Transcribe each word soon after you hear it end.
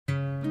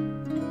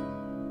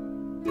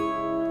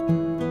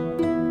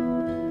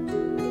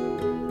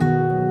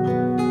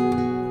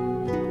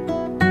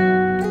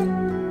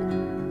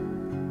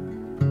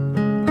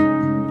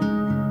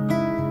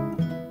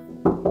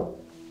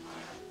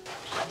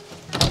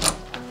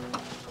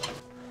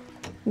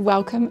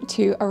Welcome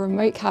to a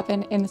remote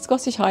cabin in the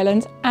Scottish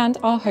Highlands and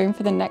our home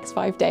for the next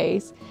 5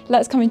 days.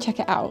 Let's come and check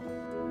it out.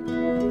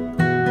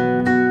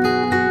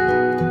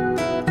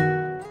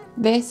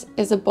 This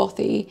is a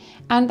bothy,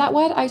 and that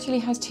word actually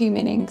has two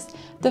meanings.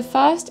 The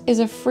first is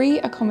a free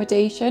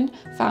accommodation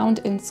found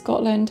in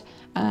Scotland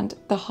and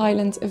the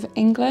Highlands of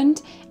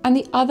England, and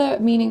the other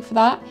meaning for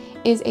that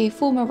is a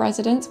former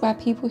residence where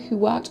people who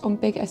worked on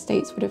big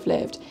estates would have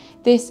lived.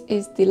 This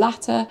is the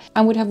latter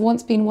and would have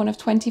once been one of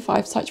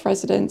 25 such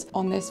residents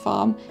on this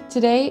farm.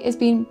 Today it's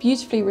been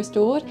beautifully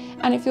restored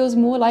and it feels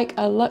more like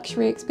a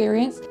luxury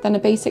experience than a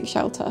basic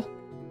shelter.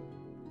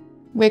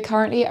 We're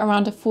currently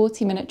around a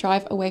 40-minute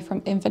drive away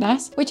from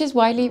Inverness, which is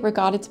widely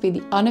regarded to be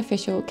the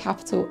unofficial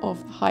capital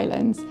of the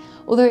Highlands.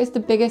 Although it's the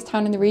biggest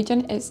town in the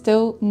region, it's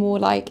still more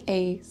like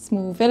a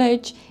small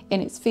village in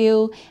its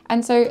feel,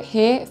 and so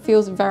here it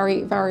feels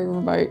very, very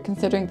remote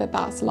considering that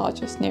that's the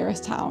largest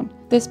nearest town.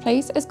 This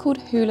place is called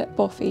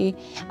bothy,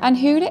 and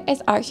hewlett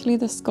is actually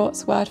the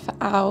Scots word for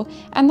owl,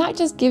 and that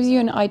just gives you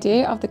an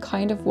idea of the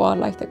kind of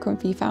wildlife that can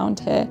be found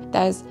here.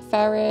 There's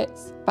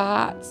ferrets,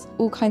 bats,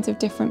 all kinds of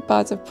different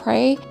birds of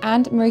prey,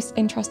 and most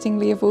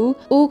interestingly of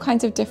all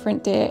kinds of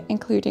different deer,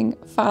 including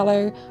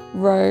fallow,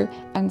 roe,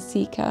 and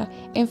sika.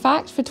 In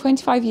fact, for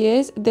 25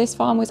 years, this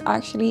farm was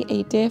actually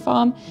a deer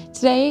farm.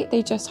 Today,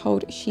 they just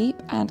hold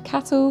sheep and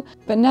cattle,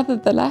 but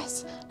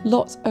nevertheless,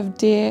 lots of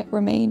deer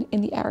remain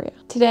in the area.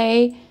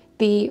 Today,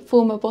 the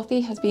former bothy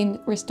has been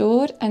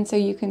restored, and so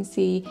you can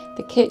see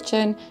the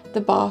kitchen, the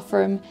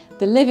bathroom,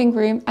 the living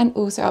room, and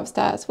also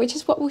upstairs, which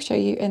is what we'll show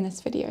you in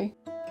this video.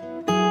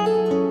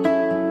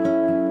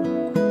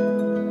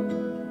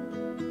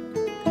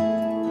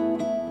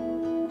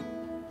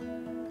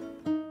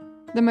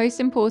 The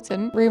most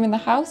important room in the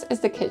house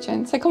is the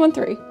kitchen, so come on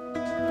through.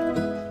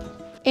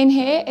 In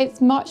here,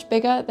 it's much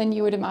bigger than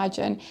you would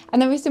imagine,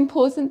 and the most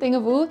important thing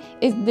of all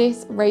is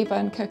this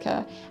Rayburn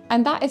cooker,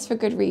 and that is for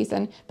good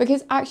reason,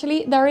 because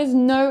actually there is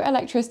no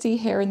electricity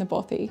here in the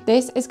bothy.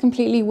 This is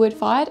completely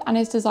wood-fired and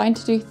is designed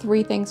to do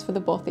three things for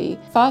the bothy.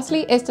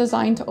 Firstly, it's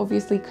designed to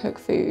obviously cook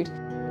food.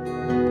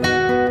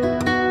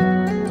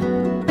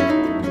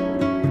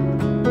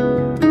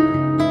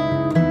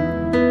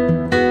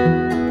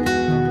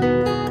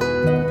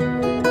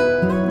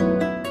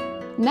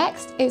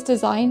 Next, it's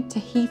designed to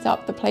heat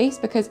up the place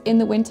because in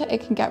the winter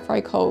it can get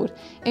very cold.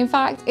 In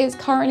fact, it's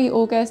currently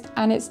August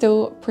and it's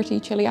still pretty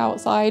chilly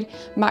outside,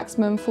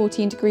 maximum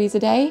 14 degrees a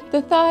day.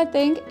 The third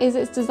thing is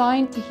it's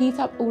designed to heat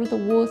up all of the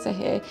water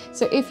here.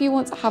 So if you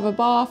want to have a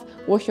bath,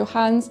 wash your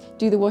hands,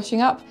 do the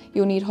washing up,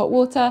 you'll need hot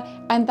water,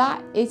 and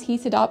that is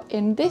heated up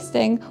in this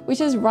thing,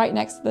 which is right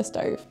next to the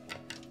stove.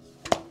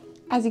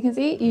 As you can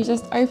see, you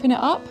just open it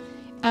up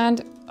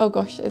and, oh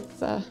gosh,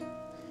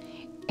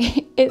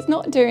 it's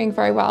not doing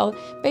very well.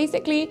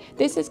 Basically,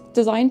 this is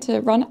designed to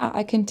run at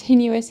a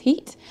continuous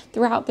heat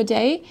throughout the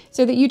day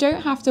so that you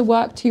don't have to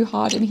work too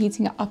hard in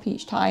heating it up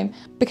each time,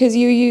 because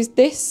you use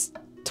this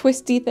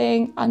twisty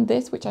thing and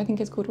this, which I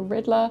think is called a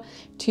riddler,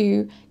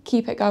 to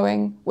keep it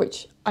going,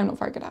 which I'm not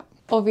very good at.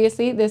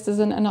 Obviously, this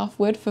isn't enough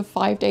wood for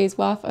 5 days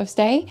worth of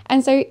stay.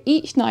 And so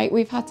each night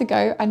we've had to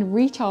go and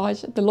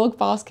recharge the log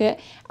basket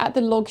at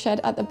the log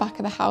shed at the back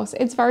of the house.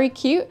 It's very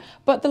cute,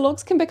 but the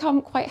logs can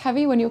become quite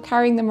heavy when you're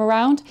carrying them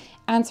around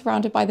and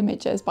surrounded by the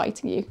midges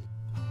biting you.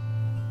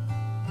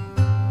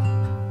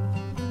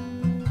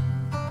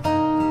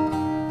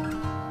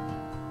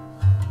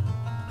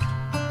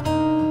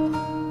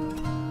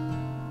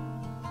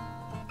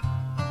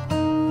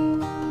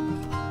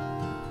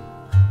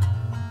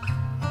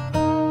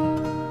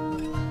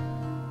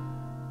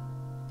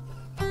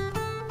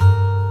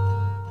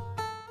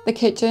 The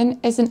kitchen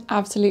is an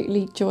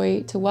absolutely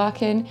joy to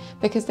work in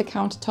because the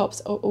countertops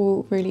are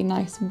all really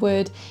nice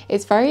wood.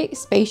 It's very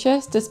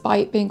spacious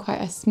despite being quite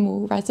a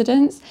small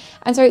residence,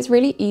 and so it's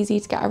really easy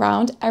to get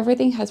around.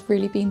 Everything has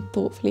really been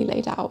thoughtfully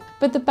laid out.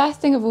 But the best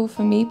thing of all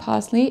for me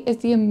personally is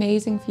the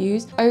amazing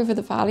views over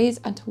the valleys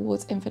and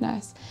towards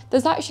Inverness.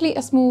 There's actually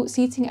a small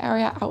seating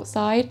area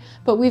outside,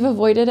 but we've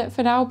avoided it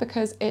for now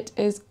because it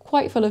is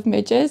quite full of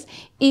midges.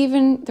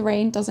 Even the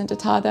rain doesn't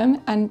deter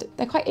them, and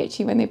they're quite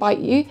itchy when they bite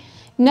you.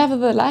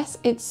 Nevertheless,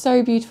 it's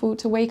so beautiful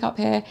to wake up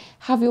here,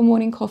 have your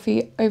morning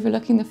coffee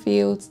overlooking the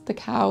fields, the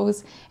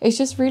cows. It's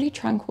just really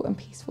tranquil and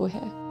peaceful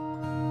here.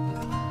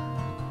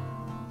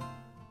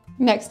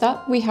 Next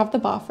up, we have the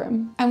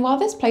bathroom. And while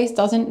this place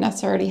doesn't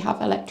necessarily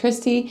have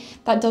electricity,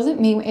 that doesn't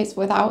mean it's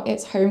without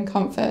its home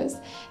comforts.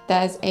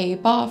 There's a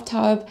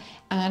bathtub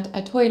and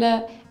a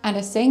toilet and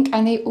a sink,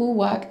 and they all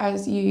work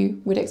as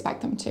you would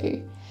expect them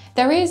to.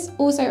 There is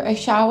also a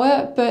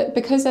shower, but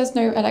because there's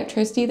no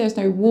electricity, there's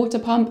no water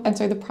pump, and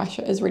so the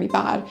pressure is really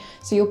bad.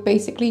 So you're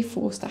basically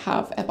forced to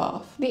have a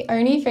bath. The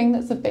only thing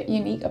that's a bit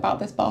unique about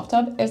this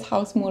bathtub is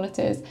how small it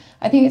is.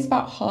 I think it's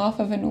about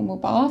half of a normal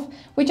bath,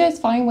 which is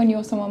fine when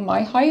you're someone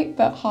my height,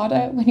 but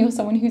harder when you're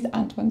someone who's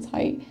Antoine's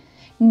height.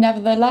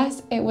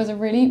 Nevertheless, it was a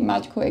really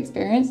magical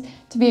experience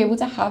to be able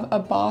to have a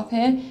bath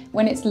here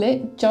when it's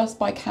lit just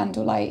by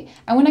candlelight.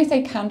 And when I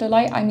say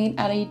candlelight, I mean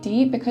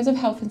LED. Because of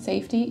health and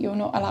safety, you're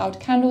not allowed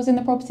candles in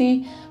the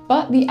property,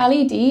 but the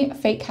LED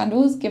fake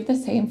candles give the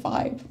same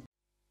vibe.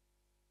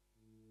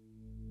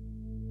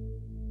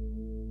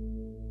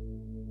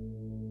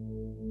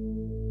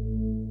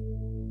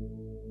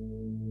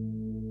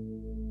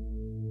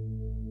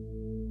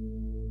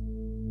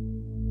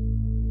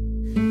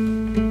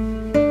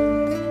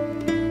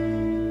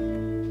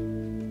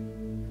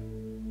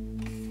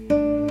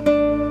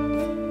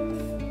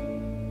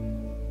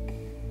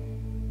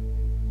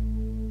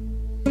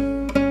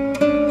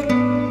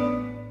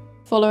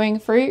 Following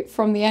through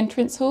from the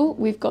entrance hall,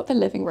 we've got the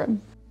living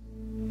room.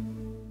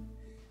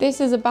 This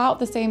is about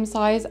the same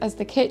size as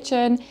the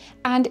kitchen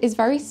and is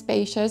very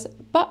spacious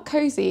but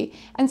cozy.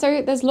 And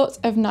so there's lots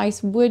of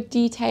nice wood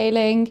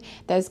detailing,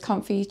 there's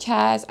comfy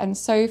chairs and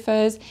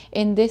sofas.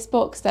 In this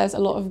box, there's a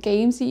lot of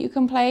games that you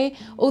can play.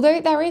 Although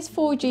there is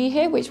 4G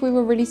here, which we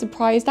were really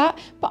surprised at,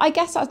 but I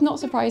guess that's not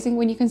surprising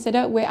when you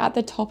consider we're at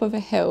the top of a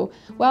hill.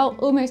 Well,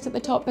 almost at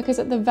the top, because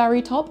at the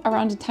very top,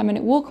 around a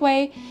 10-minute walk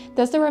away,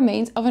 there's the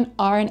remains of an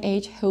Iron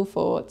Age hill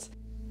fort.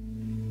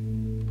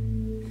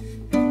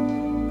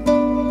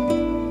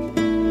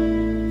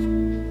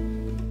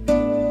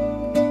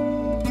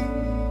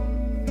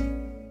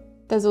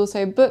 There's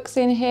also books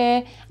in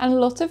here and a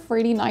lot of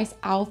really nice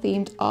owl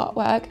themed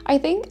artwork. I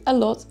think a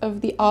lot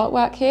of the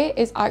artwork here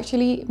is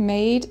actually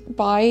made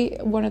by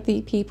one of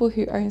the people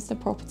who owns the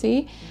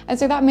property, and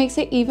so that makes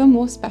it even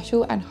more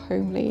special and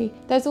homely.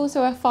 There's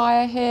also a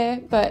fire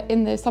here, but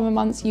in the summer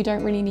months you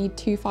don't really need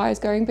 2 fires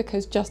going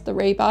because just the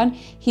Rayburn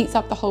heats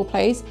up the whole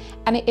place,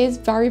 and it is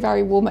very,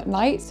 very warm at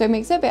night, so it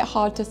makes it a bit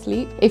hard to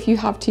sleep if you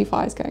have 2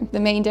 fires going. The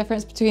main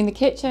difference between the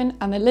kitchen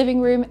and the living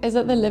room is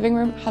that the living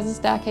room has a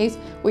staircase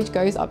which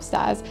goes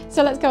upstairs.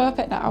 So let's go up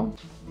it now.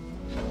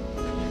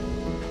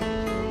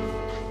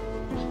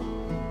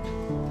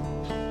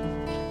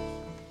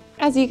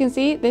 As you can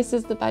see, this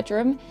is the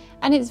bedroom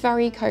and it's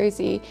very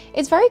cozy.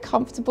 It's very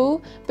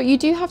comfortable, but you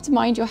do have to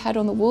mind your head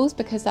on the walls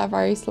because they're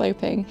very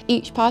sloping.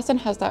 Each person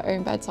has their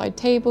own bedside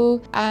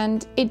table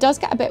and it does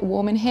get a bit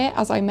warm in here.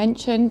 As I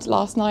mentioned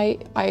last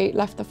night, I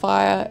left the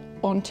fire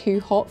on too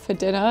hot for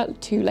dinner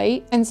too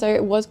late, and so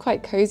it was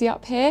quite cozy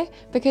up here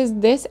because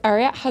this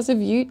area has a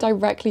view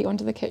directly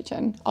onto the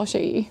kitchen. I'll show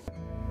you.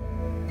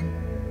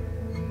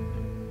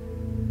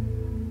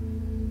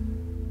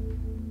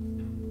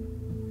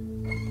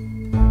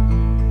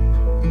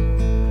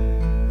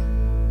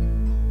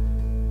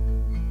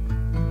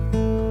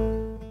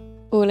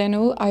 All in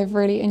all, I've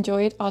really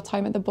enjoyed our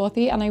time at the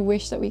Bothy and I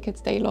wish that we could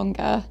stay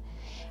longer.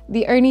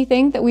 The only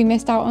thing that we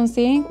missed out on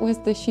seeing was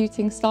the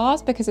shooting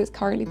stars because it's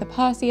currently the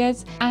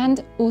Perseids,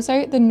 and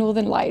also the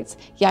Northern Lights.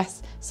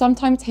 Yes,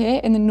 sometimes here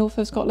in the north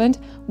of Scotland,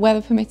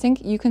 weather permitting,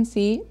 you can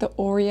see the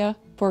Aurora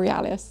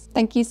Borealis.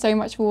 Thank you so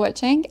much for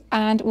watching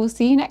and we'll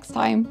see you next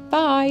time.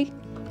 Bye!